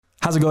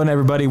How's it going,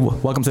 everybody?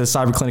 Welcome to the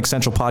Cyber Clinic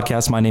Central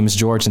podcast. My name is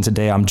George, and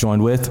today I'm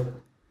joined with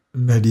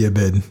Mehdi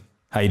Abed.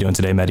 How you doing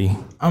today, Mehdi?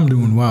 I'm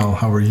doing well.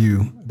 How are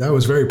you? That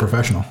was very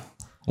professional.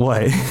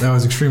 What? That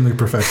was extremely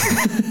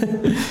professional.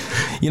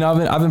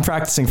 I've been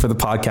practicing for the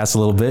podcast a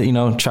little bit.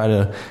 Try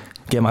to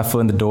get my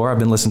foot in the door. I've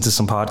been listening to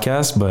some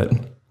podcasts, but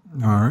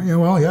all right. Yeah,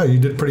 well, you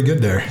did pretty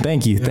good there.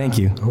 Thank you.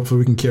 Hopefully,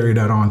 we can carry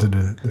that on to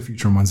the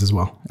future ones as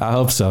well. I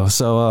hope so.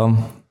 So,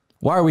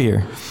 why are we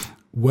here?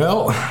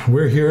 Well,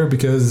 we're here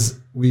because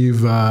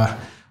we've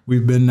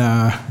been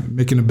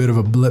making a bit of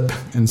a blip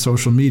in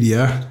social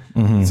media,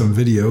 some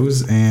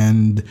videos,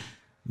 and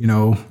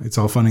it's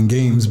all fun and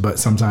games, but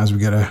sometimes we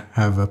gotta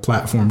have a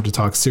platform to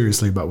talk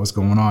seriously about what's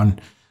going on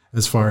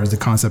as far as the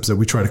concepts that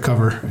we try to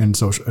cover in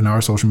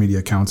our social media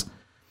accounts,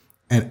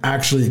 and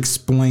actually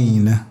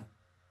explain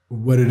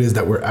what it is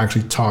that we're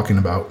actually talking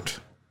about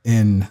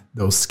in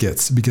those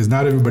skits, because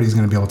not everybody's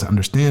going to be able to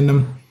understand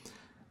them.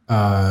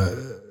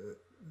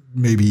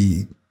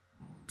 Maybe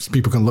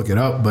people can look it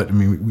up, but I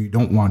mean, we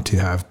don't want to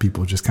have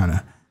people just kind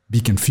of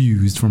be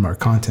confused from our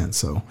content.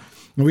 So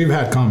we've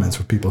had comments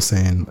with people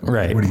saying,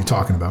 right, what are you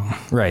talking about?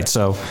 Right.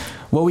 So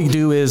what we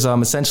do is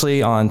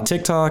essentially on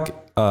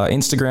TikTok,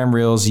 Instagram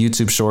Reels,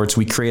 YouTube Shorts,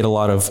 we create a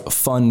lot of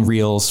fun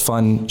reels,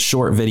 fun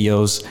short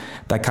videos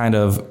that kind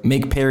of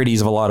make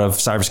parodies of a lot of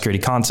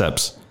cybersecurity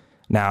concepts.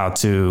 Now,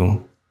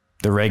 to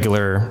the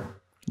regular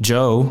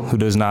Joe who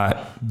does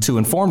not too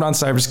informed on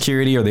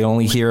cybersecurity, or they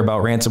only hear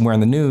about ransomware in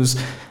the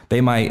news,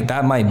 that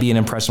might be an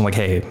impression like,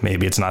 hey,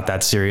 maybe it's not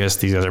that serious.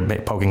 These guys are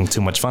poking too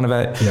much fun of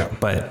it. Yeah.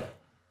 But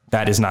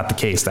that is not the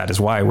case. That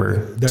is why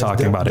we're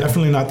talking about it.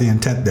 Definitely not the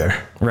intent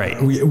there.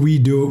 Right. We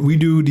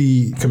do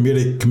the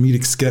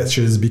comedic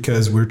sketches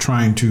because we're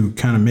trying to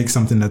kind of make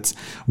something that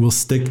will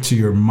stick to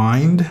your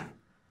mind,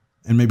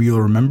 and maybe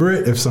you'll remember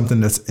it if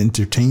something that's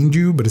entertained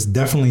you, but it's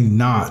definitely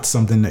not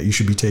something that you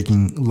should be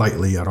taking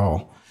lightly at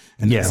all.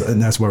 And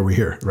that's why we're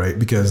here, right?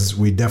 Because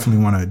we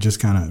definitely want to just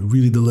kind of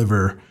really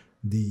deliver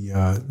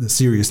the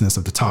seriousness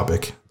of the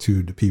topic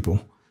to the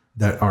people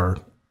that are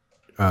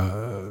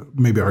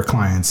maybe our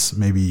clients,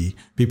 maybe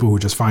people who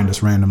just find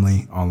us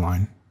randomly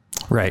online.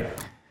 Right.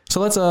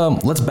 So let's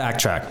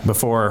backtrack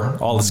before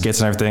all the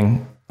skits and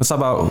everything. Let's talk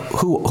about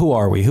who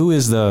are we? Who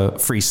is the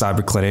Free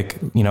Cyber Clinic?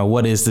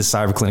 What is this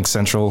Cyber Clinic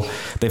Central?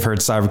 They've heard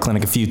Cyber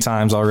Clinic a few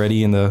times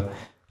already in the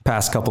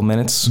past couple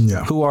minutes.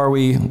 Yeah. Who are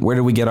we? Where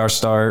did we get our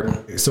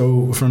start?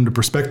 So from the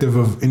perspective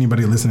of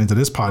anybody listening to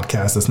this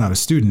podcast that's not a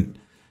student,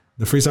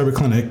 the Free Cyber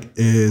Clinic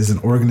is an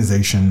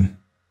organization,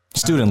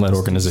 student-led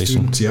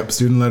organization.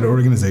 Student-led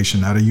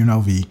organization out of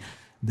UNLV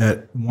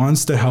that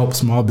wants to help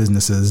small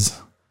businesses,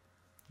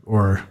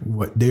 or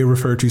what they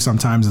refer to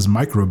sometimes as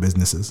micro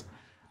businesses,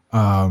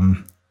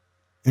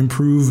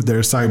 improve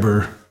their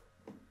cyber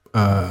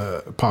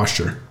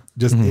posture,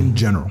 just in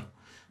general.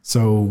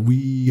 So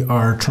we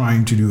are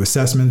trying to do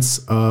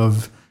assessments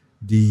of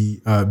the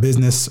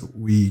business.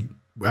 We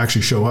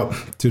actually show up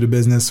to the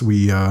business.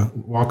 We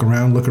walk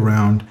around, look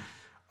around,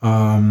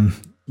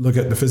 look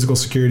at the physical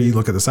security,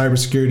 look at the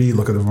cybersecurity,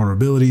 look at the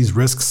vulnerabilities,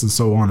 risks, and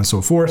so on and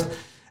so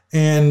forth.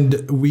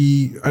 And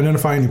we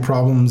identify any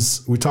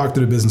problems. We talk to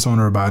the business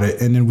owner about it.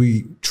 And then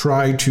we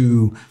try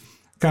to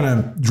kind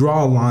of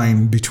draw a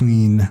line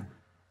between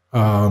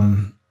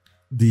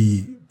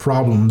the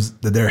problems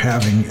that they're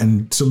having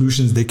and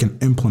solutions they can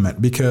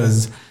implement,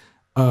 because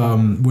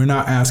we're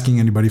not asking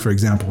anybody, for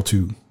example,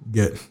 to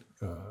get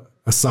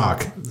a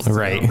sock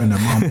right in a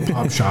mom and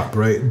pop shop,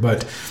 right?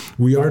 But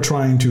we are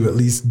trying to at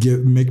least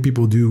make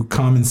people do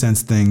common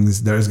sense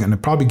things that is going to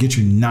probably get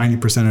you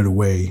 90% of the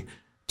way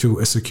to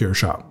a secure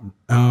shop.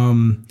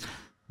 The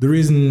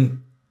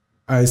reason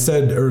I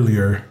said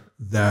earlier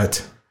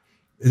that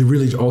it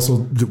really also,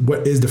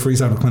 what is the Free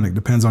Cyber Clinic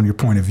depends on your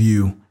point of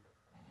view,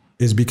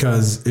 is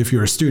because if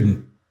you're a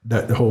student,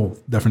 that the whole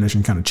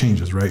definition kind of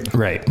changes, right?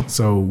 Right.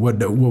 So what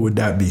would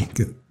that be?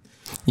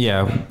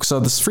 Yeah.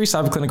 So this Free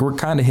Cyber Clinic, we're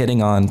kind of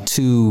hitting on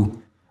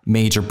two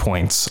major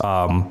points.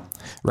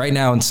 Right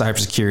now in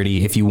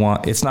cybersecurity,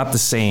 it's not the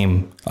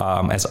same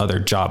as other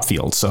job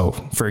fields. So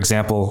for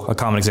example, a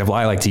common example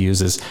I like to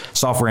use is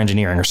software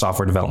engineering or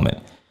software development.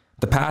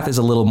 The path is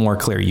a little more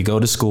clear. You go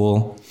to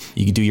school,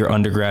 you do your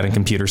undergrad in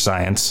computer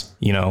science,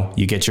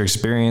 you get your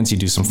experience, you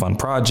do some fun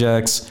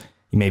projects,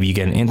 maybe you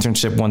get an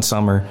internship one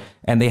summer,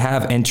 and they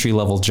have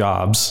entry-level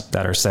jobs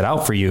that are set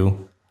out for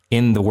you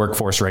in the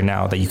workforce right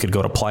now that you could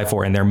go to apply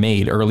for, and they're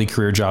made, early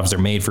career jobs, they're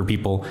made for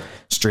people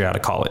straight out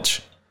of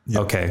college.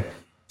 Yep. Okay,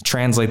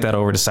 translate that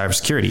over to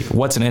cybersecurity.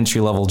 What's an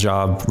entry-level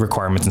job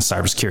requirement in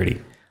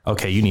cybersecurity?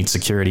 Okay, you need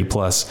security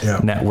plus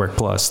network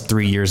plus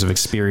 3 years of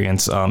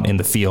experience in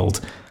the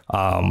field.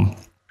 And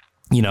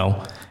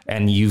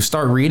you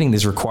start reading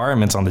these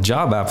requirements on the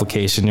job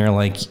application, you're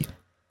like,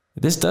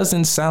 this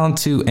doesn't sound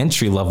too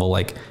entry level.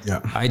 Like,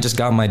 I just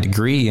got my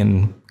degree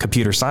in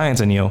computer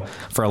science, and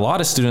for a lot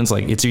of students,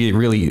 like, it's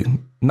really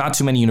not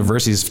too many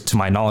universities, to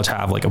my knowledge,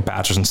 have like a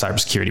bachelor's in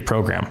cybersecurity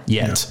program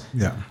yet.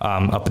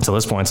 Up until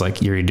this point, it's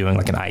like you're doing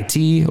like an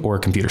IT or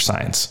computer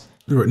science,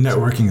 or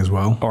networking as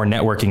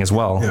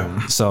well.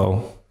 Yeah.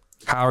 So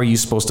how are you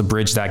supposed to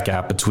bridge that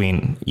gap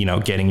between,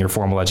 getting your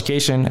formal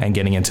education and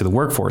getting into the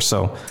workforce?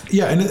 So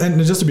yeah.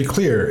 And just to be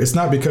clear, it's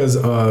not because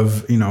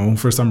of,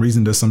 for some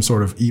reason, there's some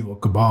sort of evil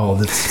cabal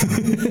that's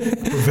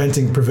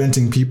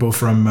preventing people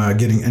from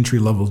getting entry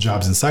level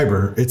jobs in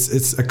cyber.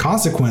 It's a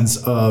consequence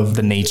of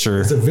the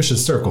nature. It's a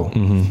vicious circle.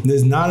 Mm-hmm.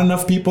 There's not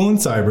enough people in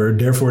cyber.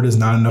 Therefore, there's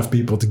not enough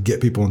people to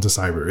get people into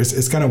cyber.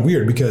 It's kind of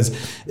weird because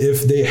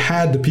if they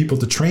had the people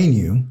to train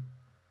you,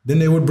 then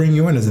they would bring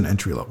you in as an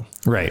entry level.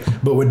 Right.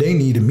 But what they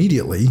need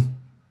immediately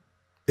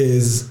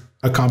is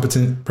a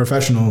competent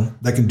professional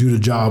that can do the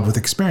job with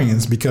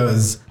experience,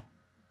 because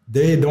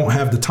they don't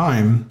have the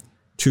time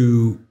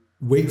to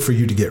wait for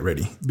you to get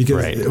ready.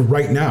 Because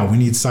right now we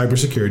need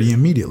cybersecurity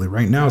immediately.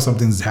 Right now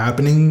something's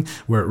happening.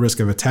 We're at risk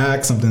of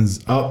attack.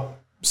 Something's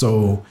up.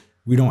 So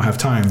we don't have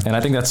time. And I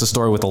think that's the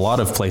story with a lot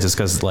of places,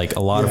 because like a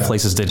lot of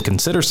places did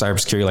consider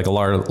cybersecurity, like a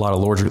lot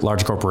of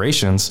large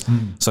corporations.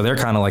 So they're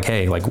kind of like,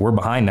 hey, like we're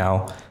behind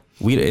now.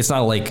 It's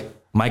not like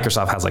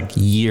Microsoft has like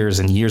years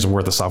and years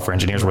worth of software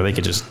engineers where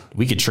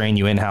we could train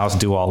you in-house,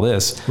 do all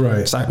this.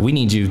 Right. So we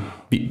need you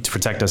to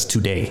protect us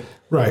today.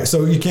 Right.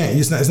 So you can't,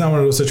 it's not one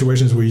of those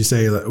situations where you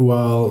say,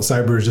 well,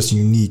 cyber is just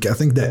unique. I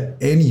think that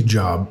any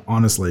job,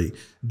 honestly,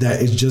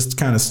 that is just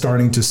kind of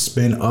starting to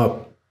spin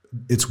up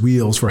its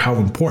wheels for how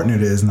important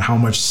it is and how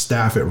much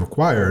staff it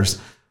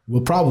requires will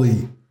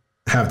probably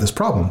have this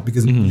problem,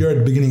 because you're at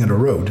the beginning of the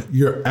road.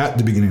 You're at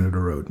the beginning of the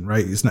road,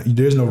 right?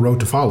 There's no road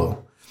to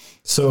follow.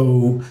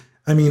 So,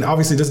 I mean,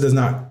 obviously this does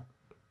not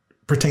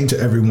pertain to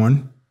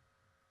everyone.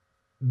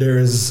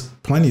 There's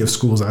plenty of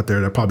schools out there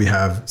that probably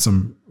have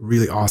some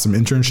really awesome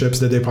internships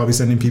that they're probably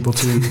sending people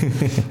to.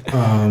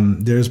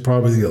 There's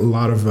probably a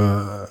lot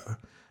of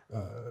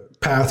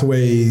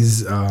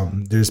pathways.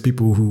 There's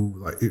people who,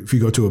 like, if you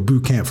go to a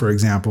boot camp, for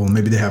example,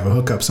 maybe they have a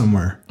hookup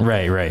somewhere,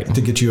 right,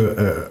 to get you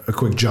a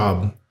quick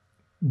job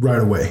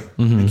right away,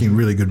 making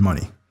really good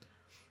money.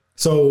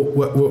 So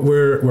what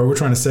we're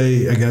trying to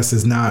say, I guess,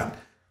 is not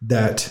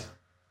that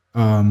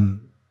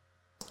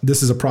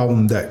this is a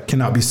problem that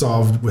cannot be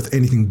solved with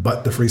anything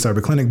but the Free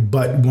Cyber Clinic.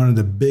 But one of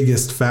the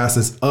biggest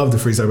facets of the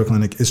Free Cyber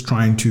Clinic is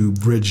trying to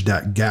bridge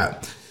that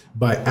gap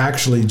by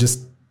actually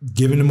just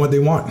giving them what they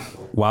want.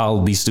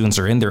 While these students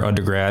are in their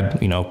undergrad,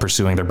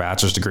 pursuing their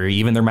bachelor's degree,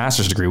 even their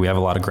master's degree, we have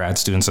a lot of grad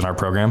students in our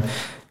program.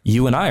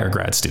 You and I are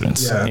grad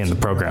students in the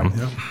program.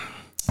 Yep.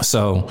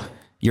 So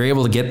you're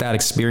able to get that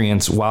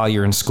experience while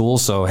you're in school.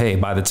 So, hey,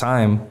 by the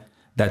time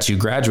that you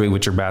graduate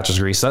with your bachelor's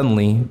degree,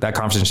 suddenly that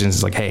conversation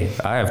is like, hey,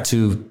 I have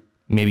 2,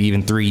 maybe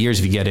even 3 years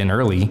if you get in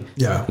early,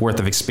 worth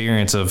of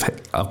experience of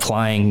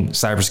applying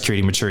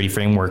cybersecurity maturity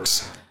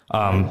frameworks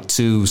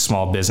to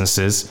small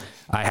businesses.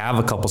 I have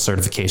a couple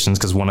certifications,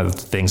 because one of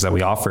the things that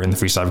we offer in the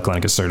Free Cyber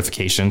Clinic is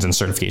certifications and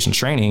certification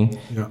training.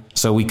 Yeah.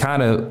 So we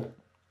kind of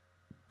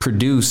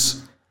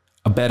produce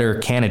a better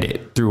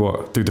candidate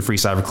through the Free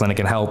Cyber Clinic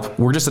and help.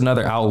 We're just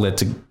another outlet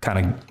to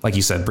kind of, like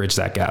you said, bridge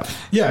that gap.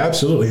 Yeah,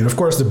 absolutely. And of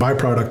course, the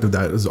byproduct of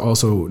that is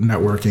also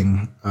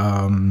networking,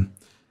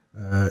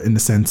 in the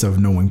sense of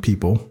knowing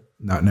people,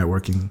 not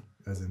networking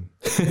as in.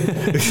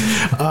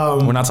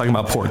 We're not talking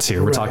about ports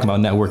here. We're talking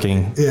about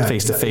networking,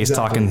 face to face,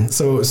 talking.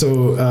 So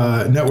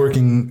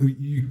networking,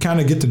 you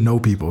kind of get to know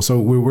people. So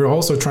we're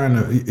also trying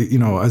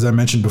to, as I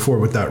mentioned before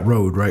with that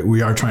road, right?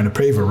 We are trying to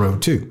pave a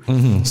road too.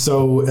 Mm-hmm.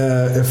 So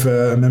if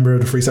a member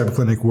of the Free Cyber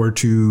Clinic were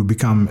to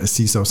become a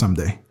CISO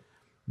someday,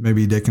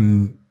 maybe they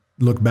can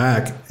look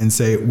back and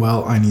say,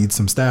 well, I need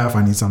some staff,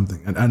 I need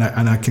something. And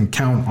I can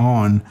count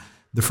on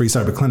the Free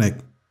Cyber Clinic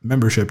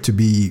membership to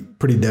be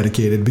pretty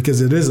dedicated,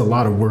 because it is a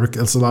lot of work.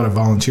 It's a lot of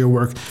volunteer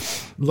work.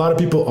 A lot of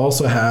people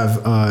also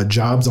have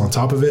jobs on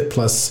top of it.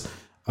 Plus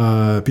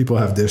people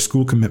have their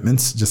school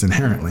commitments just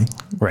inherently.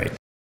 Right.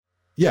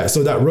 Yeah.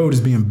 So that road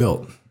is being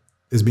built,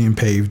 is being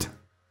paved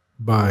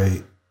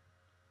by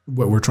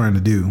what we're trying to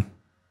do.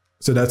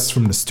 So that's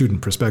from the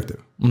student perspective.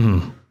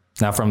 Mm-hmm.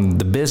 Now from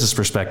the business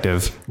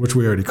perspective, which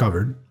we already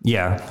covered.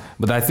 Yeah.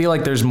 But I feel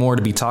like there's more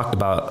to be talked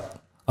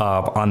about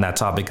on that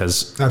topic,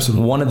 because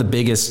absolutely, one of the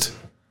biggest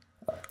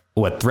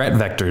threat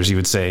vectors you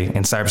would say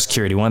in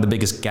cybersecurity, one of the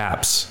biggest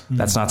gaps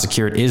that's not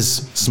secured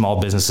is small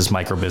businesses,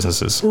 micro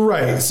businesses.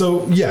 Right.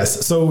 So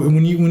yes. So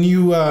when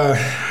you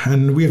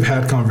and we've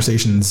had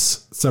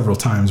conversations several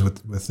times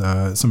with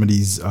some of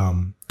these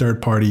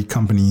third party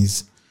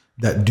companies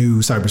that do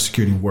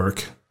cybersecurity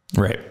work.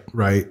 Right.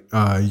 Right.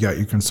 You got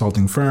your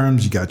consulting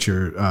firms, you got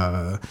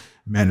your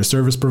managed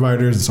service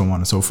providers, and so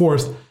on and so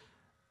forth.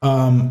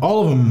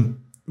 All of them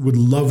would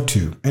love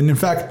to. And in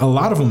fact, a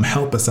lot of them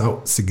help us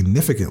out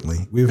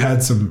significantly. We've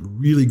had some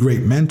really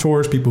great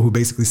mentors, people who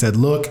basically said,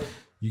 look,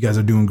 you guys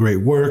are doing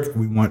great work.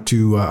 We want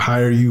to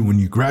hire you when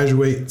you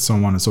graduate, so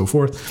on and so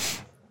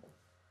forth.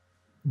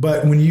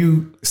 But when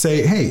you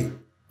say, hey,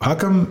 how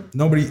come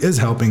nobody is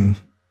helping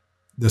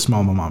the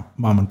small mom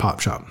and pop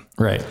shop?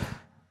 Right.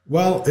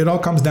 Well, it all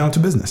comes down to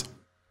business.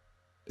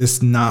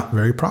 It's not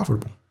very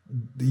profitable.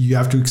 You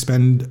have to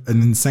expend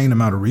an insane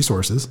amount of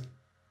resources,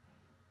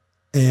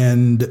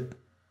 and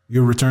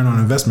your return on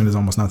investment is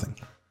almost nothing.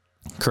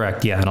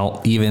 Correct. Yeah.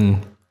 And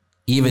even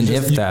Even you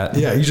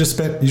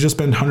just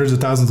spend hundreds of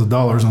thousands of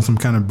dollars on some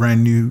kind of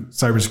brand new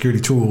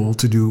cybersecurity tool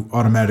to do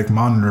automatic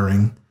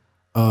monitoring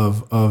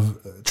of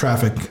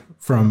traffic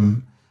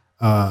from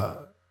a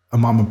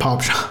mom and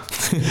pop shop,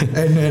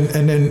 and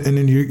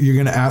then you're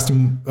going to ask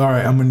them, all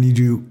right, I'm going to need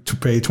you to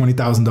pay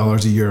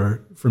 $20,000 a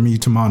year for me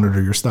to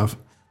monitor your stuff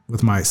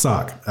with my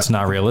SOC. It's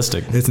not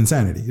realistic. It's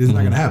insanity. It's not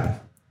going to happen.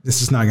 It's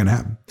just not going to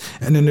happen.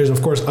 And then there's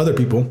of course other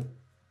people,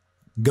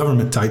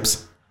 government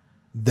types,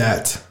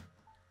 that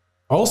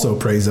also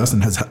praise us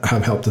and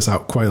have helped us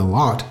out quite a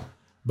lot.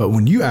 But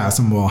when you ask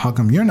them, well, how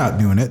come you're not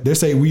doing it? They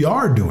say, we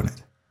are doing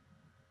it.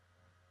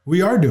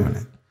 We are doing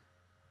it.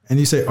 And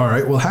you say, all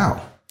right, well,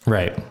 how?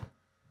 Right.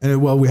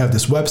 And well, we have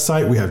this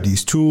website, we have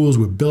these tools,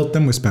 we built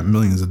them, we spent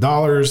millions of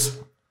dollars.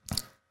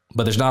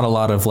 But there's not a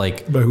lot of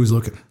like, but who's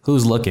looking?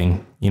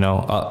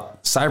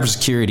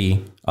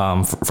 Cybersecurity,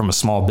 from a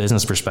small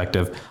business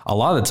perspective, a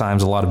lot of the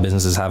times, a lot of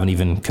businesses haven't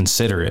even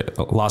considered it.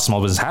 A lot of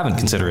small businesses haven't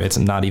considered it. It's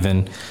not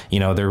even,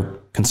 they're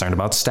concerned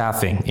about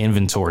staffing,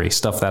 inventory,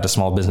 stuff that a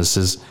small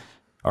businesses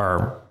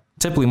are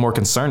typically more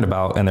concerned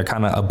about. And they're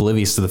kind of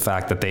oblivious to the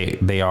fact that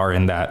they are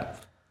in that,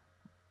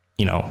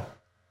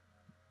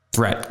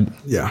 threat.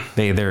 Yeah.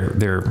 They're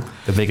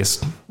the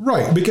biggest.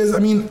 Right. Because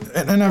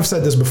and I've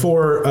said this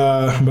before,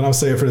 but I'll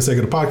say it for the sake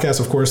of the podcast,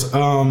 of course,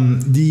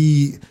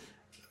 the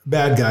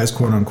bad guys,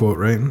 quote unquote,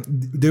 right?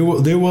 They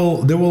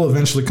will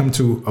eventually come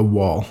to a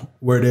wall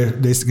where they're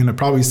going to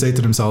probably say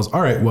to themselves,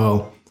 all right,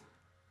 well,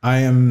 I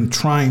am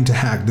trying to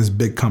hack this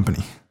big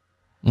company,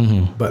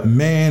 but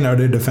man, are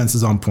their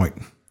defenses on point.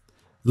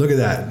 Look at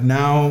that.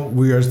 Now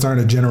we are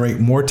starting to generate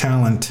more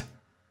talent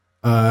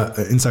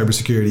in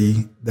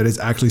cybersecurity that is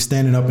actually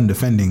standing up and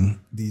defending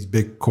these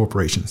big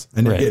corporations,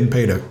 and they're getting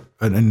paid a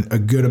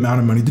good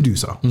amount of money to do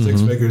so.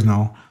 6 figures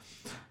now.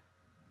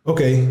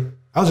 Okay.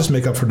 I'll just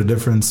make up for the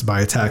difference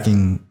by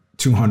attacking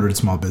 200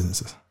 small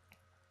businesses.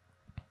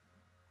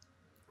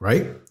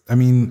 Right?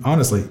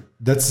 Honestly,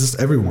 that's just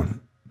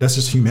everyone. That's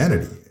just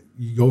humanity.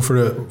 You go for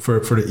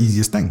the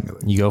easiest thing.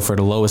 You go for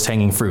the lowest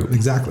hanging fruit.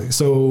 Exactly.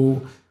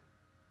 So,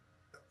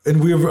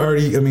 and we've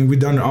already, we've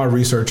done our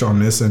research on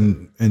this,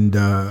 and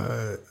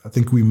I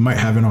think we might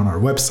have it on our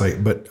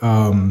website, but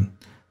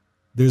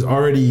there's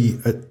already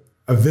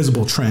a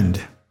visible trend,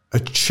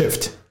 a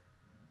shift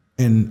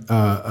in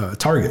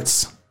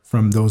targets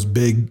from those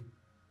big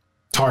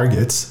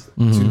targets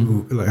to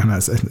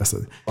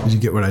did you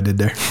get what I did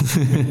there?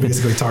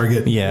 Basically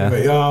target. Yeah.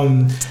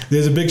 Anyway,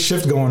 there's a big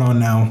shift going on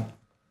now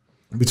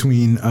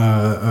between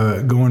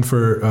going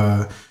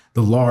for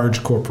the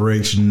large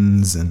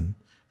corporations and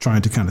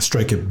trying to kind of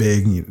strike it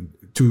big,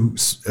 to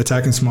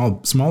attacking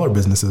smaller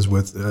businesses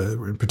with,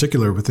 in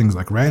particular with things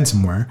like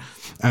ransomware,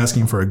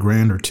 asking for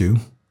 $1,000 or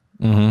 $2,000.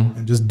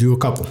 And just do a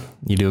couple.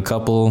 You do a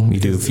couple, you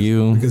do a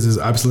few. Because there's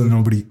absolutely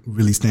nobody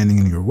really standing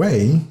in your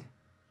way.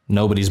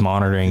 Nobody's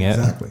monitoring it.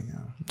 Exactly. Yeah.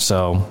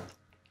 So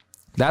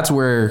that's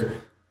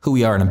who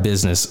we are in a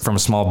business, from a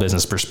small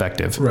business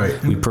perspective.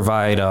 Right. We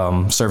provide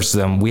service to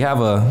them. We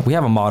have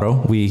a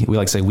motto. We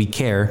like to say we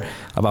care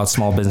about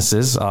small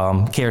businesses.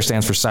 CARE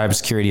stands for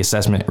cybersecurity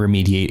assessment,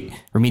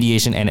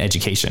 remediation, and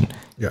education.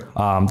 Yeah.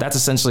 That's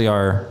essentially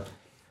our,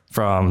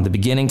 from the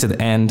beginning to the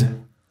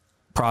end,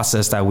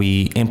 process that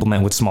we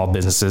implement with small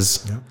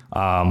businesses.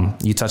 Yeah.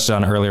 You touched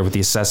on earlier with the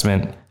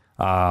assessment.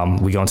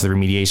 We go into the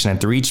remediation, and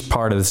through each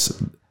part of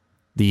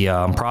the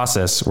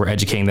process, we're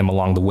educating them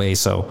along the way.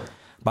 So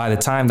by the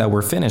time that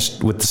we're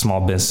finished with the small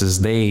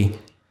businesses, they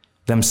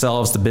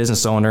themselves, the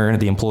business owner,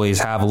 the employees,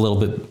 have a little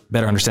bit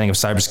better understanding of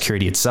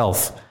cybersecurity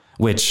itself,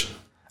 which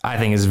I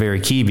think is very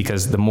key,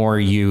 because the more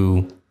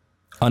you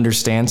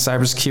understand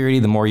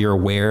cybersecurity, the more you're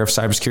aware of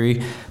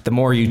cybersecurity, the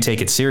more you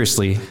take it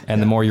seriously,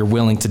 and the more you're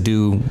willing to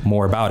do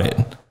more about it.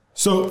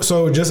 So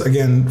just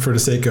again, for the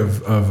sake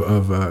of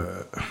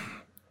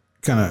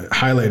kind of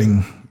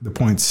highlighting the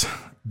points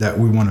that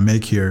we want to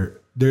make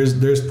here, there's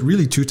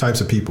really two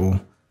types of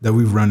people that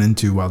we've run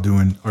into while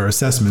doing our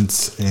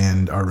assessments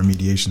and our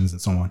remediations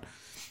and so on.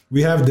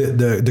 We have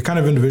the kind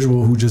of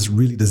individual who just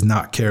really does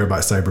not care about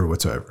cyber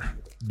whatsoever.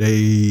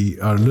 They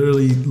are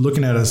literally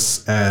looking at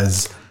us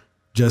as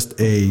just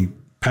a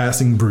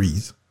passing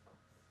breeze.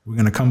 We're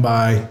going to come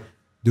by,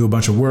 do a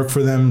bunch of work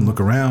for them, look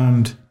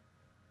around,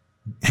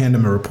 hand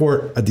them a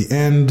report at the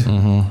end,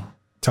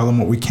 tell them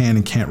what we can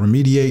and can't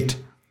remediate,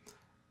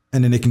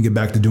 and then they can get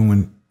back to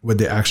doing what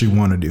they actually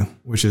want to do,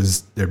 which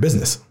is their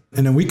business.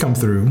 And then we come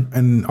through,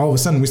 and all of a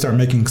sudden we start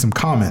making some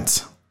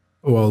comments.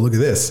 Oh, well, look at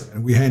this.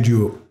 And we hand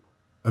you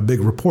a big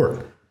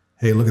report.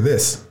 Hey, look at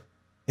this.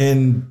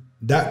 And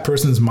that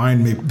person's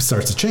mind maybe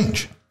starts to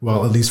change.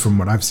 Well, at least from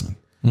what I've seen.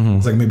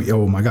 It's like, maybe,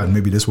 oh my God,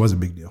 maybe this was a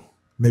big deal.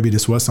 Maybe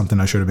this was something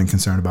I should have been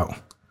concerned about.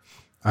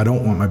 I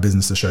don't want my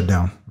business to shut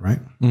down, right?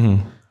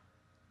 And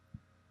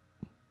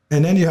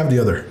then you have the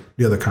other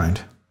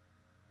kind.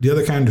 The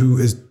other kind who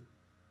is,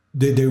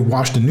 they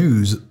watch the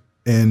news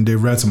and they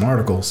read some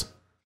articles.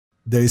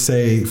 They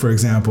say, for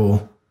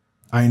example,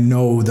 I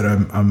know that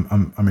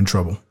I'm in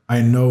trouble. I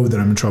know that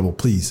I'm in trouble.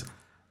 Please.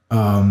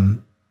 I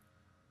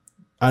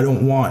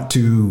don't want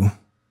to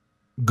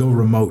go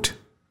remote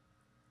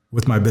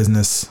with my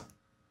business,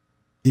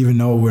 even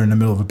though we're in the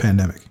middle of a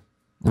pandemic.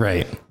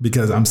 Right.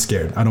 Because I'm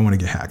scared. I don't want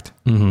to get hacked.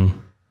 Mm-hmm.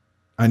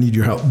 I need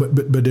your help.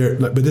 But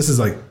this is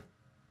like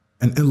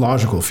an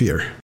illogical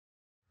fear.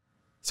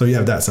 So you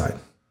have that side.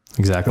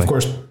 Exactly. Of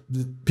course,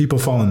 people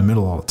fall in the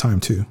middle all the time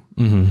too.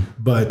 Mm-hmm.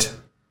 But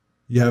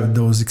you have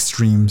those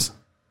extremes,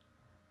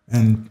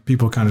 and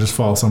people kind of just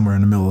fall somewhere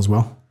in the middle as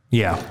well.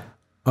 Yeah.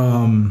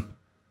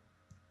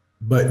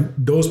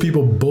 But those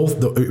people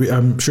both,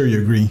 I'm sure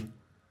you agree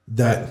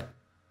that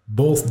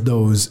both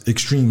those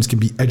extremes can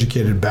be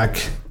educated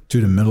back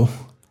to the middle.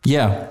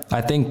 Yeah.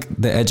 I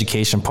think the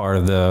education part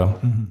of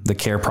the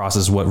care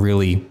process is what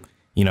really,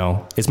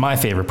 it's my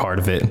favorite part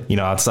of it.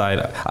 Outside,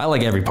 I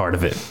like every part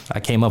of it. I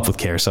came up with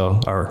care,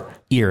 or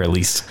ear at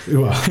least.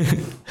 Wow.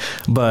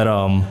 But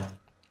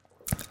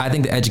I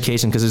think the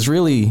education, because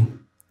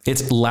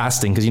it's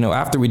lasting. Because,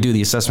 after we do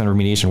the assessment and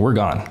remediation, we're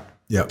gone.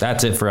 Yeah,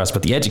 that's it for us.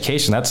 But the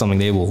education, that's something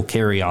they will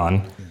carry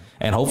on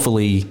and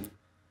hopefully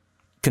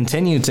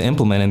continue to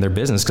implement in their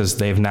business, because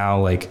they've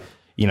now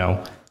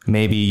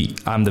maybe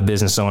I'm the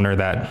business owner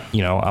that,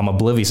 I'm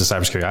oblivious to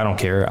cybersecurity. I don't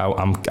care.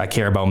 I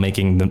care about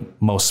making the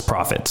most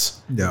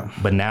profits. Yeah.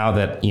 But now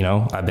that,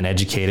 I've been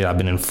educated, I've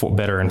been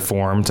better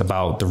informed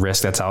about the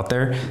risk that's out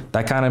there,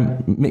 that kind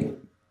of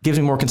gives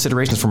me more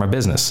considerations for my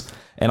business.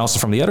 And also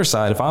from the other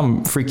side, if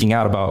I'm freaking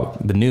out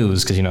about the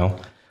news, because,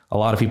 a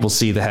lot of people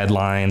see the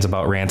headlines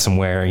about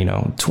ransomware,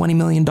 $20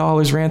 million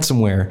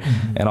ransomware,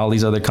 and all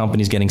these other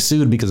companies getting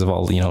sued because of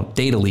all,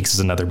 data leaks is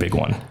another big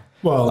one.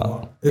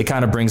 Well, it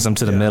kind of brings them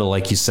to the middle,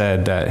 like you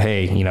said, that,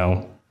 hey,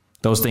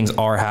 those things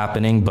are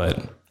happening, but.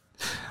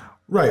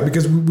 Right,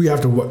 because we have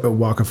to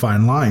walk a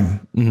fine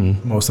line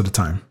most of the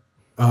time.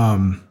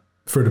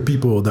 For the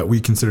people that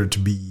we consider to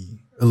be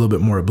a little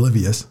bit more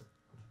oblivious,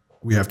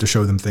 we have to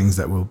show them things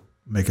that will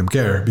make them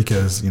care,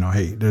 because,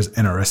 hey, there's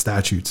NRS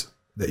statutes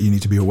that you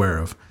need to be aware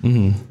of,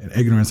 and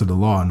ignorance of the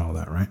law and all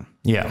that, right?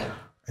 Yeah.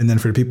 And then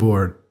for the people who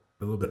are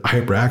a little bit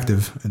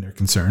hyperactive in their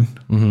concern,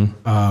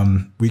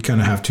 we kind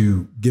of have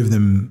to give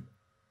them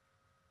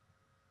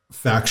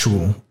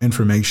factual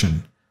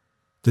information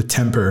to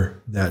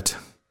temper that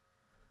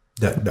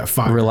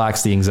fire.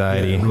 Relax the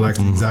anxiety. Yeah, relax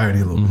the anxiety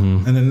a little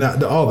bit. And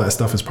then all that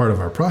stuff is part of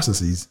our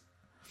processes.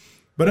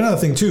 But another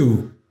thing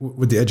too,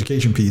 with the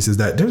education piece, is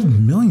that there's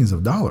millions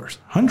of dollars,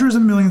 hundreds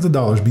of millions of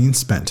dollars being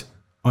spent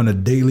on a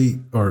daily,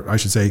 or I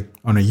should say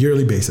on a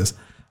yearly basis,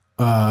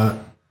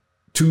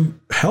 to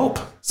help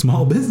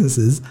small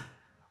businesses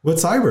with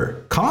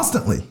cyber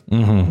constantly,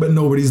 but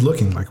nobody's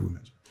looking, like we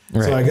mentioned.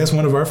 Right. So I guess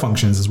one of our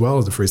functions as well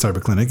as the Free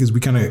Cyber Clinic is we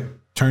kind of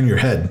turn your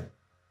head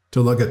to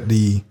look at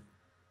the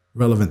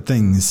relevant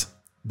things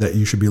that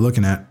you should be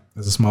looking at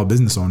as a small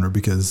business owner,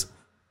 because,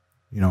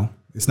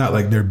 it's not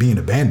like they're being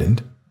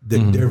abandoned.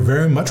 They're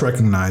very much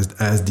recognized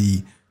as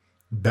the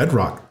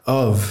bedrock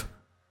of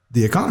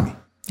the economy.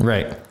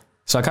 Right.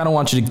 So I kind of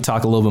want you to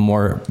talk a little bit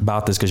more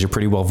about this, because you're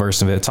pretty well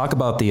versed in it. Talk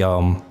about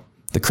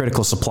the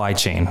critical supply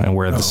chain and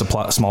where the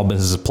small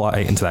businesses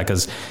apply into that.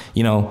 Because,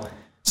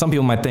 some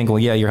people might think, well,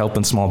 yeah, you're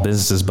helping small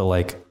businesses,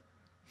 but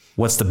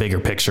what's the bigger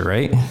picture,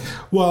 right?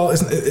 Well,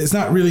 it's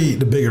not really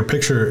the bigger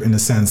picture in a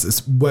sense.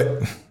 It's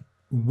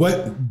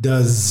what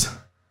does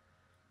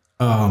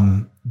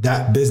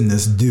that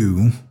business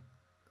do,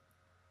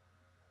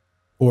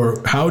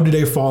 or how do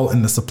they fall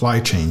in the supply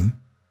chain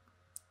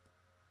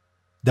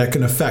that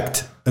can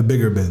affect a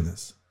bigger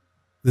business?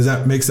 Does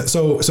that make sense?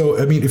 So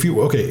I mean, if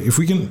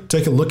we can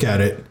take a look at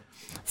it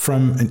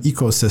from an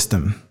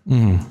ecosystem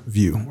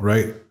view,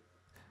 right?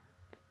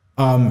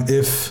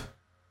 If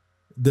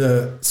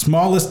the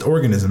smallest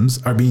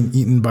organisms are being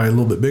eaten by a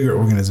little bit bigger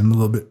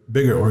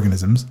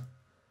organisms,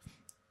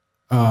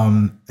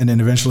 and then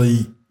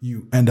eventually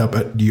you end up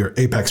at your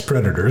apex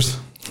predators,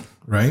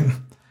 right?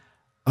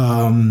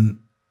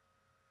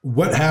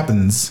 What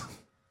happens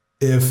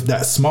if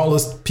that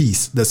smallest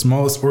piece, that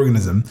smallest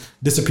organism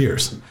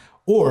disappears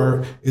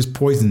or is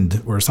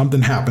poisoned, or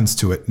something happens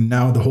to it?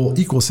 Now the whole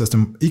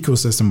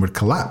ecosystem would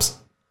collapse.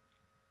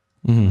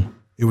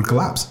 It would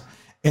collapse.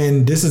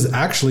 And this is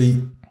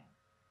actually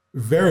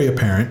very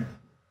apparent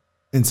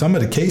in some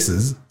of the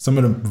cases, some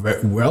of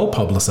the well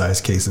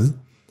publicized cases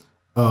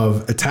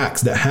of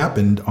attacks that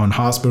happened on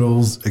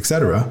hospitals,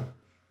 etc.,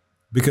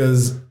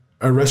 because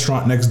a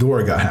restaurant next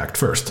door got hacked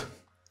first.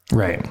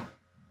 Right.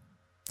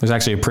 There's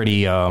actually a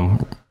pretty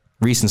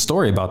recent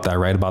story about that,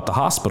 right? About the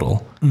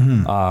hospital.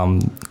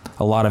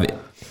 A lot of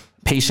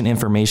patient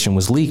information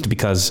was leaked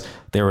because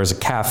there was a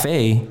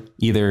cafe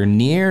either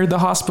near the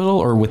hospital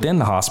or within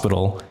the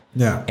hospital.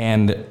 Yeah.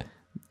 And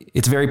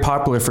it's very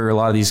popular for a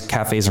lot of these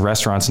cafes and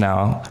restaurants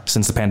now,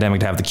 since the pandemic,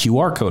 to have the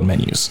QR code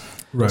menus.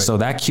 Right. So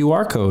that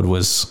QR code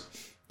was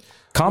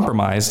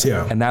compromised,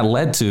 and that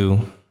led to...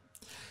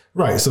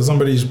 Right. So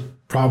somebody's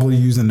probably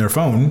using their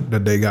phone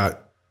that they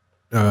got,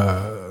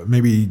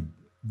 maybe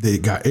they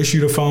got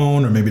issued a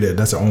phone, or maybe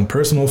that's their own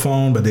personal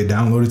phone, but they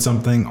downloaded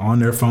something on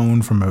their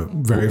phone from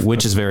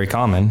which is very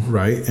common.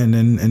 Right. And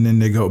then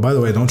they go, by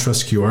the way, don't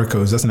trust QR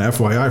codes. That's an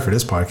FYI for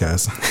this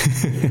podcast.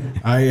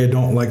 I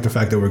don't like the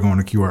fact that we're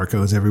going to QR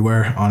codes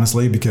everywhere,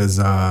 honestly, because,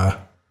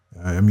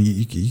 I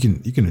mean,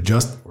 you can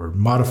adjust or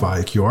modify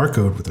a QR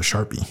code with a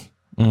Sharpie.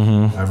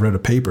 I've read a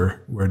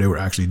paper where they were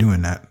actually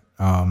doing that,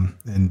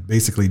 and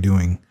basically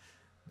doing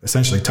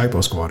essentially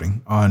typo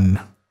squatting on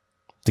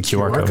The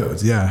QR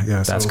codes. Yeah.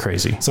 That's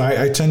crazy. So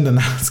I tend to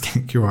not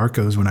scan QR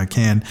codes when I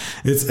can.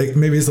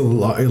 Maybe it's a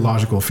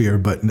illogical fear,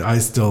 but I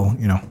still,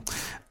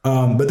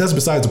 but that's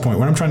besides the point.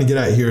 What I'm trying to get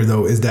at here,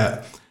 though, is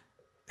that,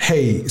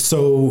 hey,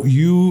 so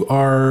you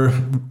are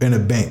in a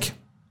bank.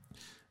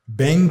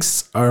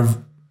 Banks are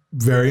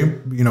very,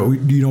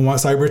 you don't want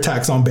cyber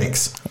attacks on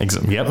banks.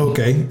 Yep.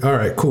 Okay. All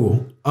right,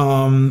 cool.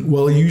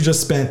 Well, you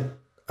just spent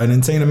an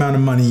insane amount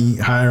of money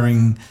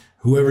hiring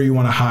whoever you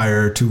want to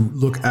hire to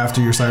look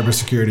after your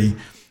cybersecurity.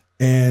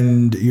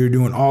 And you're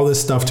doing all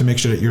this stuff to make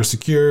sure that you're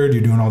secured.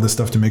 You're doing all this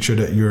stuff to make sure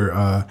that you're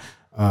not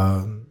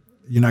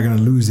going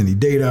to lose any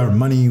data or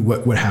money,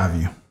 what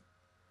have you.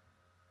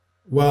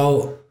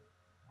 Well,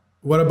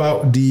 what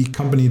about the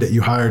company that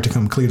you hired to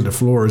come clean the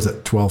floors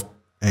at 12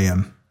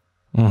 a.m.?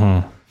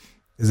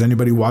 Is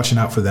anybody watching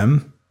out for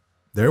them?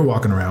 They're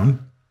walking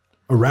around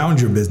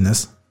your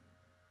business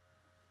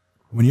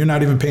when you're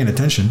not even paying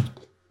attention.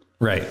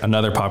 Right.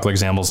 Another popular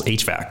example is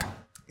HVAC.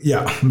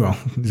 Yeah. Well,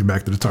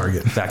 back to the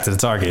target. Back to the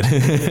target.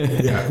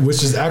 Yeah.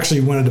 Which is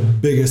actually one of the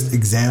biggest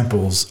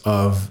examples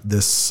of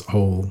this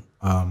whole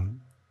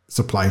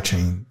supply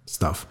chain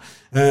stuff.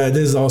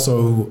 There's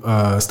also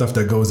stuff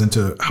that goes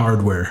into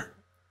hardware.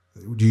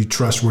 Do you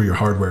trust where your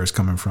hardware is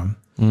coming from?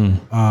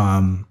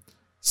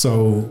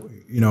 So,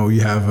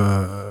 you have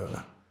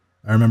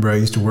I remember I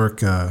used to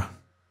work at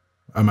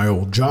my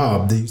old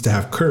job. They used to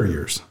have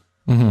couriers.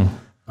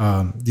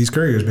 These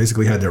couriers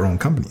basically had their own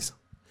companies,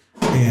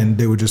 and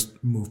they would just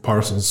move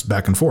parcels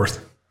back and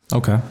forth.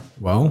 Okay.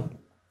 Well,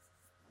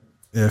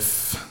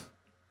 if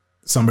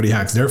somebody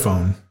hacks their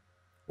phone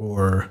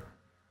or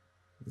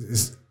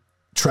is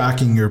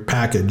tracking your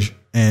package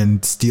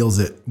and steals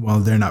it while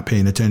they're not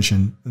paying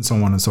attention and so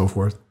on and so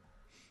forth,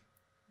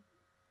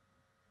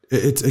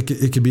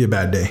 it could be a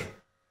bad day.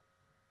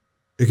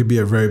 It could be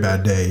a very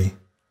bad day.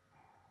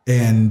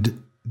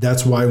 And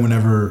that's why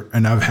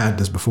and I've had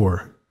this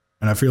before,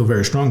 and I feel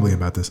very strongly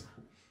about this.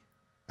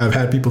 I've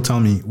had people tell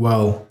me,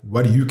 well,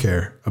 what do you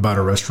care about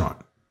a restaurant?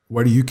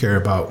 What do you care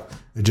about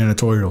a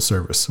janitorial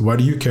service? What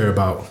do you care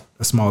about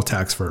a small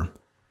tax firm?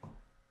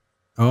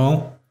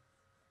 Oh,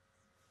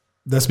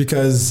 that's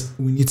because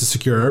we need to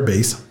secure our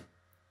base.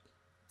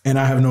 And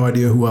I have no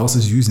idea who else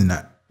is using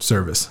that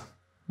service.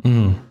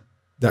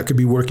 That could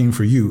be working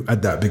for you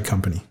at that big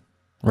company.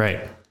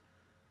 Right.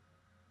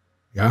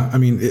 Yeah. I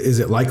mean, is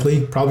it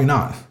likely? Probably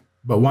not.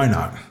 But why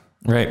not?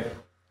 Right.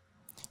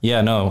 Yeah,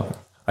 no,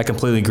 I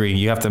completely agree.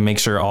 You have to make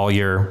sure all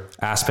your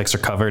aspects are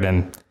covered,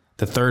 and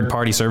the third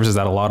party services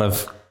that a lot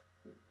of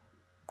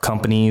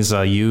companies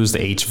use, the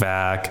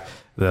HVAC,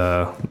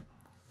 the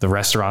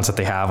restaurants that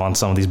they have on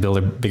some of these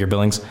bigger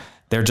buildings,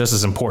 they're just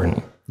as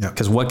important. Yeah.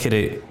 Because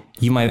it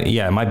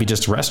might be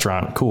just a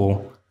restaurant,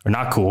 cool or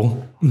not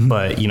cool,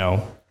 but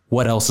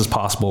what else is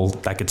possible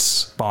that could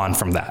spawn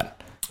from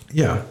that?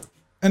 Yeah.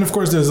 And of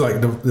course there's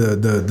like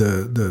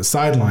the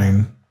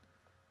sideline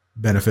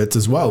benefits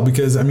as well,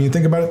 because I mean,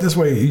 think about it this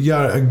way. You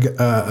got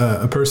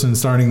a person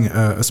starting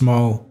a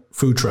small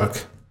food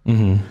truck,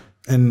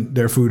 and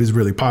their food is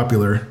really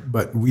popular,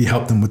 but we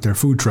help them with their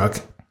food truck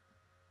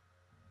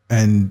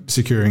and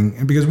securing,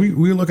 and because we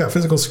look at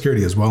physical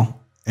security as well.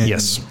 And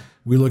yes.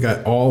 We look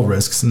at all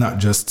risks, not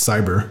just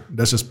cyber.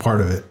 That's just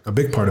part of it, a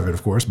big part of it,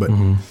 of course, but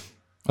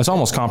it's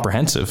almost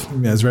comprehensive.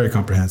 Yeah, it's very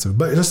comprehensive.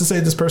 But just to say,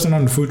 this person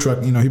on the food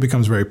truck, he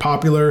becomes very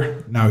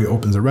popular. Now he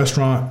opens a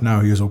restaurant. Now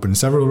he has opened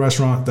several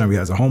restaurants. Then he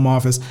has a home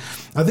office.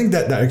 I think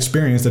that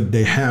experience that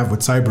they have with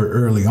cyber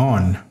early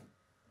on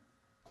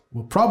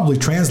will probably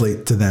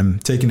translate to them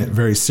taking it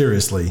very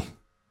seriously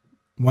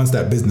once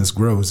that business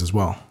grows as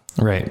well.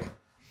 Right.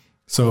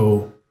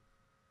 So,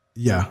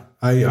 yeah,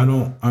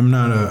 I'm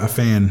not a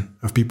fan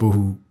of people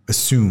who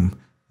assume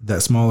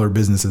that smaller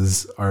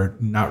businesses are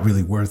not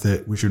really worth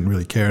it. We shouldn't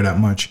really care that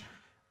much.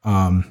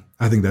 I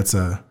think that's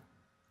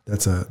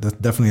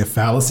definitely a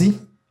fallacy.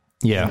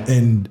 Yeah.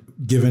 And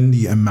given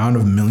the amount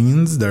of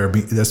millions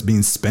that's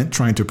being spent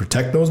trying to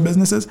protect those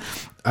businesses,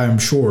 I'm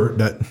sure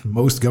that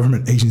most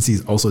government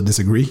agencies also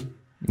disagree.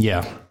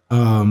 Yeah.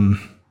 But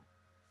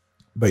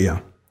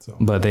yeah.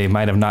 But they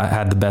might have not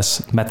had the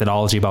best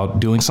methodology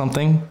about doing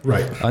something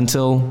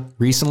until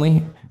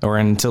recently, or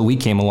until we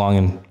came along,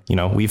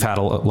 and we've had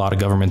a lot of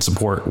government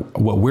support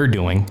what we're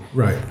doing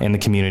in the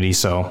community.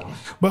 So,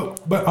 but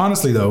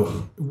honestly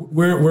though,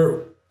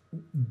 we're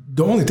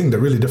the only thing that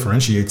really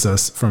differentiates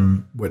us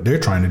from what they're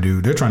trying to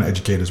do. They're trying to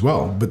educate as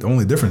well, but the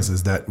only difference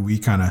is that we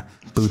kind of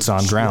boots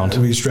on ground.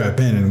 We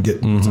strap in and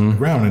get boots on the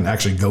ground and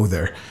actually go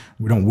there.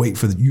 We don't wait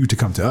for you to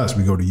come to us.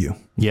 We go to you.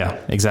 Yeah,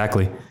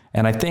 exactly.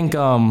 And I think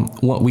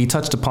what we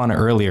touched upon it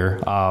earlier,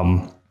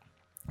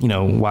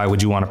 why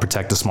would you want to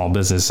protect a small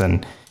business?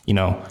 And,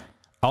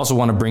 I also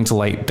want to bring to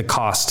light the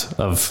cost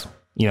of,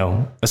 a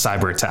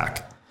cyber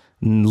attack.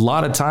 A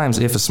lot of times,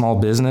 if a small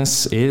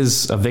business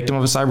is a victim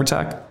of a cyber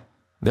attack,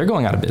 they're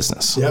going out of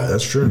business. Yeah,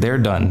 that's true. They're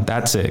done.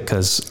 That's it.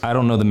 Because I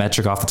don't know the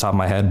metric off the top of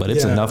my head, but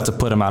it's enough to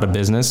put them out of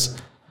business.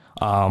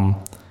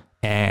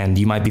 And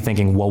you might be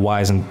thinking, well,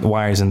 why isn't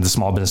the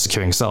small business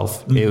securing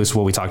itself? It was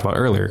what we talked about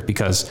earlier,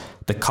 because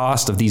the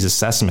cost of these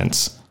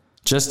assessments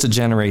just to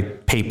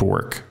generate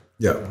paperwork,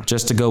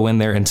 just to go in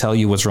there and tell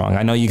you what's wrong.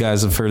 I know you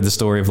guys have heard the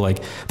story of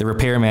like the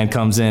repairman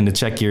comes in to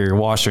check your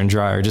washer and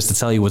dryer just to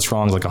tell you what's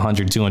wrong is like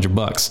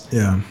 $100-$200.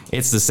 Yeah.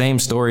 It's the same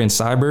story in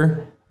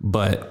cyber,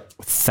 but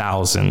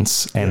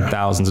thousands and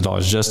thousands of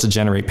dollars just to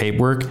generate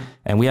paperwork.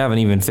 And we haven't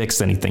even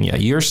fixed anything yet.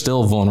 You're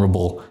still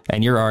vulnerable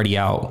and you're already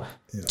out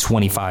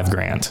 25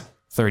 grand,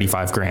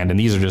 35 grand. And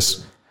these are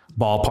just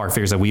ballpark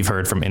figures that we've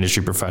heard from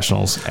industry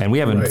professionals, and we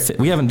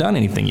haven't done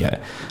anything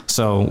yet.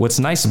 So what's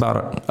nice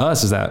about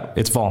us is that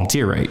it's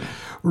volunteer, right?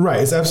 Right.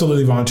 It's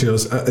absolutely volunteer.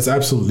 It's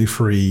absolutely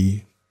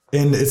free.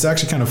 And it's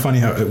actually kind of funny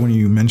how when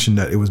you mentioned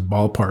that it was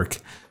ballpark,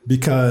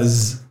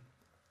 because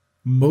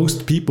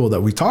most people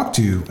that we talk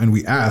to and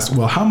we ask,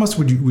 well, how much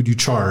would you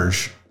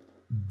charge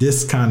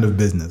this kind of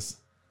business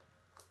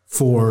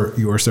for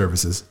your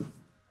services?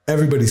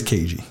 Everybody's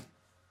cagey.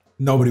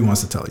 Nobody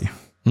wants to tell you.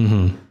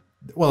 Mm-hmm.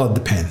 Well, it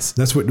depends.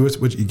 That's what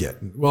you get.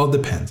 Well,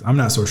 it depends. I'm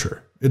not so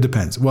sure. It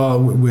depends.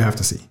 Well, we have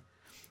to see.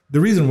 The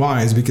reason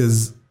why is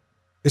because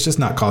it's just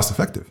not cost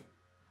effective.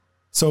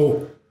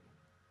 So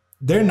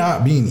they're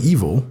not being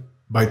evil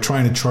by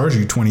trying to charge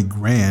you 20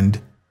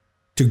 grand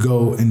to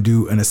go and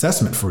do an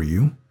assessment for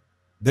you.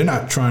 They're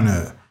not trying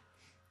to,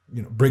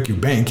 break your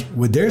bank.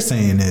 What they're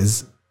saying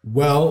is,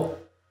 well,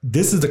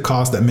 this is the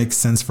cost that makes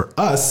sense for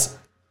us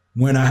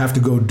when I have to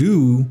go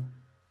do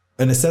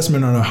an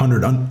assessment on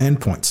 100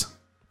 endpoints.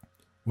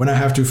 When I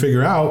have to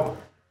figure out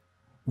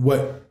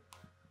what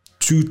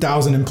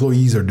 2,000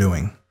 employees are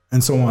doing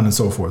and so on and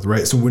so forth,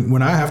 right? So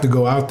when I have to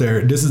go out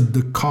there, this is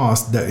the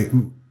cost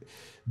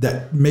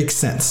that makes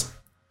sense.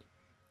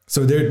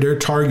 So they're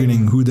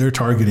targeting who they're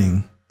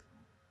targeting,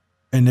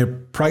 and they're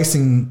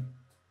pricing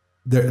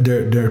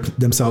their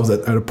themselves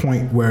at a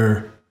point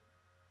where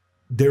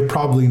they're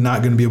probably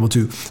not going to be able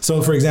to.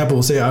 So for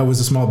example, say I was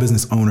a small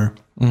business owner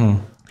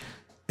and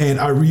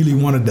I really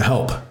wanted the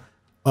help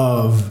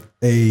of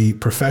a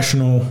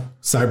professional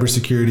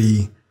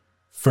cybersecurity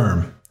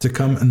firm to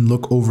come and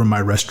look over my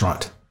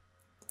restaurant.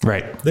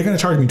 Right. They're going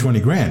to charge me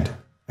 20 grand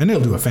and they'll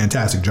do a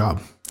fantastic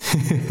job.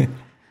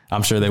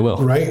 I'm sure they will.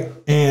 Right.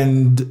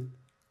 And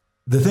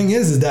the thing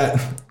is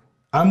that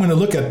I'm going to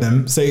look at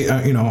them, say,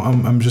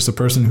 I'm just a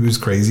person who's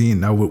crazy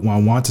and I would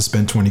want to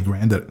spend 20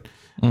 grand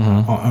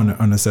on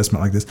an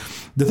assessment like this.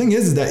 The thing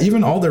is that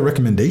even all their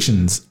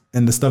recommendations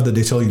and the stuff that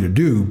they tell you to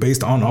do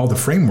based on all the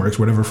frameworks,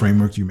 whatever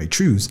framework you may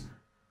choose,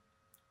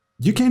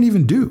 you can't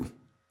even do.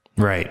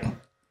 Right.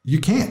 You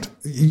can't.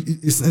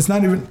 It's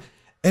not even,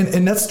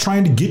 and that's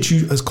trying to get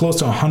you as close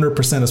to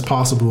 100% as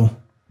possible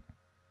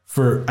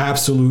for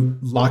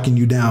absolute locking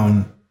you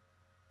down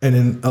and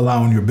then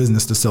allowing your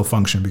business to still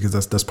function, because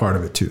that's part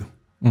of it too.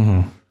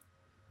 Mm-hmm.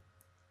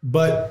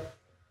 But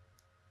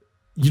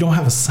you don't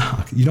have a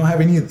SOC. You don't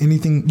have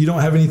anything. You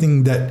don't have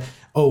anything that,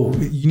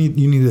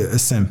 you need a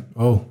SIM.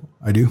 Oh,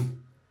 I do.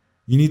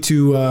 You need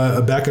to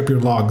back up your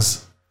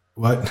logs.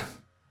 What?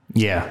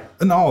 Yeah.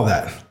 And all of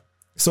that.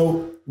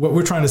 So what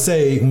we're trying to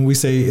say when we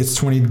say it's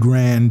 20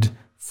 grand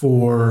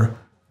for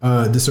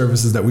the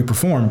services that we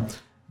perform,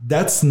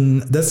 that's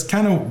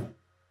kind of,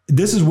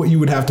 this is what you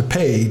would have to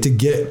pay to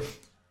get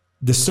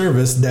the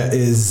service that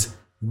is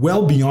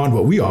well beyond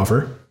what we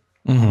offer.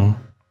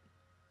 Mm-hmm.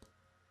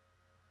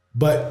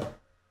 But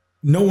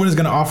no one is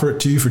going to offer it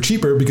to you for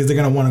cheaper because they're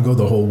going to want to go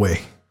the whole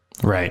way.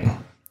 Right.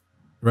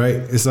 Right.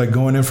 It's like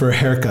going in for a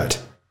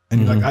haircut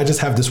and you're like, I just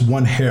have this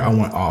one hair I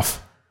want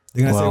off.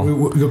 They're going to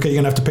say, okay,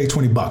 you're going to have to pay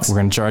 $20. We're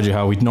going to charge you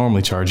how we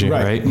normally charge you,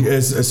 right?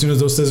 As soon as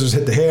those scissors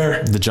hit the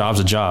hair. The job's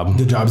a job.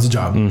 The job's a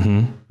job.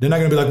 Mm-hmm. They're not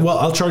going to be like, well,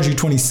 I'll charge you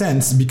 20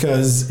 cents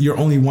because you're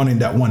only wanting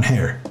that one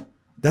hair.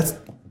 That's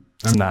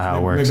not how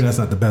it works. Maybe that's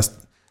not the best.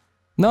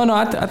 No,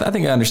 I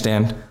think I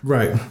understand.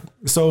 Right.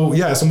 So,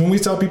 so when we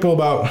tell people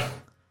about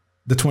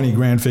the 20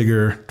 grand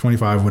figure,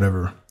 25,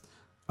 whatever,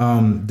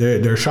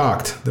 they're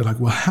shocked. They're like,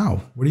 well,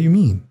 how? What do you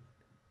mean?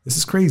 This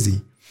is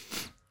crazy.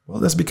 Well,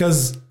 that's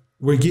because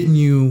we're getting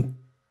you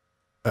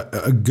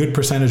a good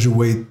percentage of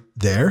way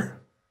there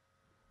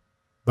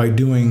by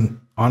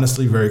doing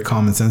honestly very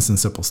common sense and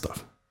simple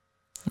stuff.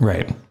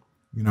 Right.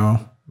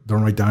 Don't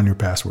write down your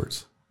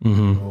passwords.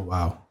 Mm-hmm. Oh,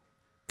 wow.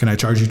 Can I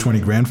charge you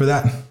 20 grand for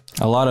that?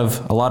 A lot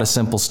of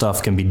simple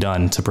stuff can be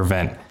done to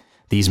prevent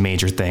these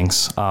major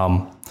things.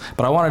 But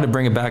I wanted to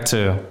bring it back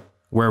to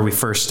where we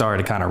first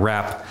started to kind of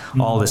wrap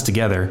all this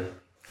together.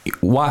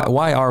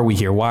 Why are we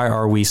here? Why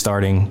are we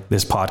starting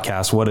this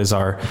podcast? What is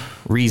our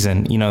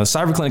reason?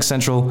 Cyber Clinic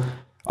Central,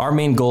 our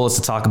main goal is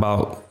to talk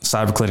about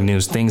cyber clinic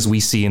news, things we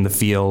see in the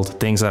field,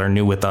 things that are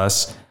new with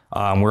us.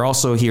 We're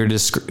also here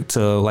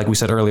to, like we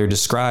said earlier,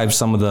 describe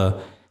some of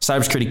the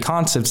cybersecurity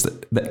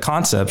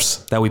concepts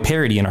that we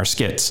parody in our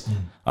skits.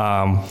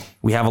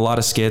 We have a lot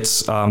of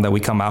skits that we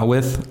come out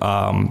with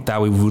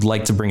that we would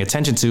like to bring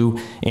attention to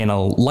in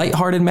a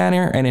lighthearted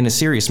manner and in a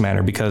serious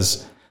manner,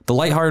 because the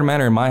lighthearted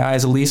manner, in my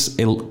eyes at least,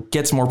 it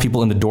gets more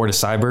people in the door to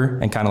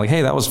cyber and kind of like,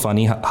 hey, that was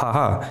funny, ha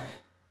ha.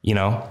 You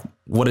know,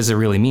 what does it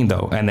really mean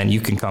though? And then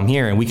you can come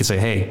here and we can say,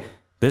 hey,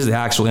 this is the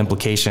actual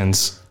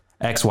implications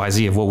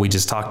XYZ of what we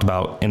just talked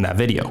about in that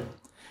video.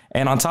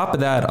 And on top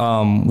of that,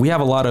 we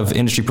have a lot of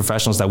industry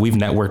professionals that we've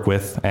networked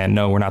with, and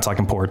no, we're not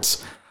talking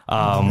ports,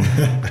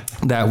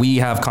 that we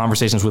have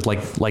conversations with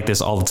like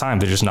this all the time.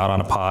 They're just not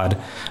on a pod.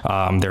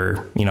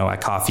 They're, you know,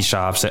 at coffee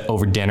shops,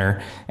 over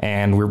dinner,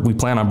 and we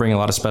plan on bringing a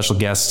lot of special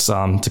guests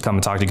to come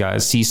and talk to you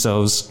guys,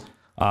 CISOs,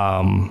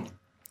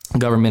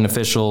 government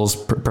officials,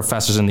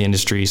 professors in the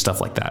industry,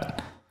 stuff like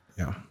that.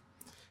 Yeah.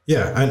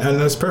 Yeah, and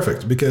that's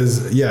perfect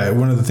because,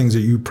 one of the things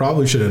that you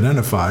probably should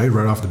identify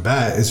right off the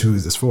bat is who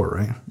is this for,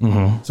 right?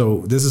 Mm-hmm.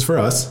 So this is for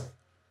us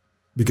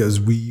because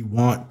we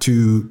want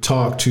to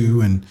talk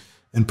to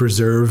and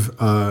preserve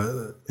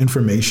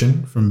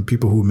information from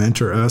people who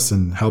mentor us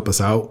and help us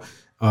out,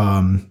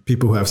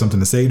 people who have something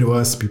to say to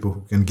us, people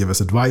who can give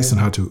us advice on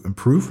how to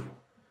improve.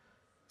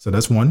 So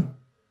that's one.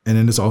 And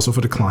then it's also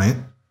for the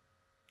client.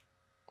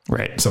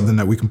 Right. Something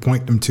that we can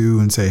point them to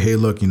and say, hey,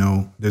 look, you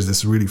know, there's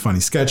this really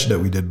funny sketch that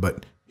we did,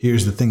 but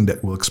here's the thing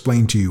that will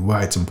explain to you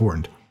why it's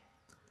important.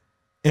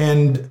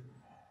 And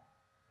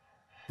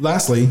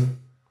lastly,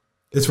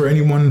 it's for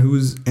anyone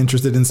who's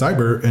interested in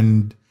cyber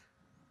and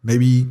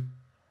maybe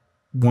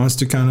wants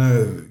to kind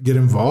of get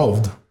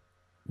involved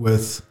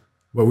with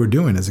what we're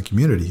doing as a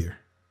community here.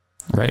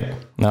 Right.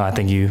 No, I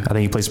think you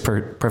placed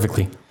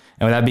perfectly.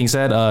 And with that being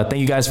said,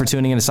 thank you guys for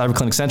tuning in to Cyber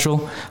Clinic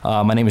Central.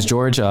 My name is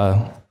George.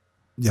 I'm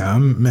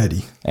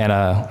Mehdi. And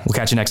we'll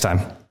catch you next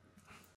time.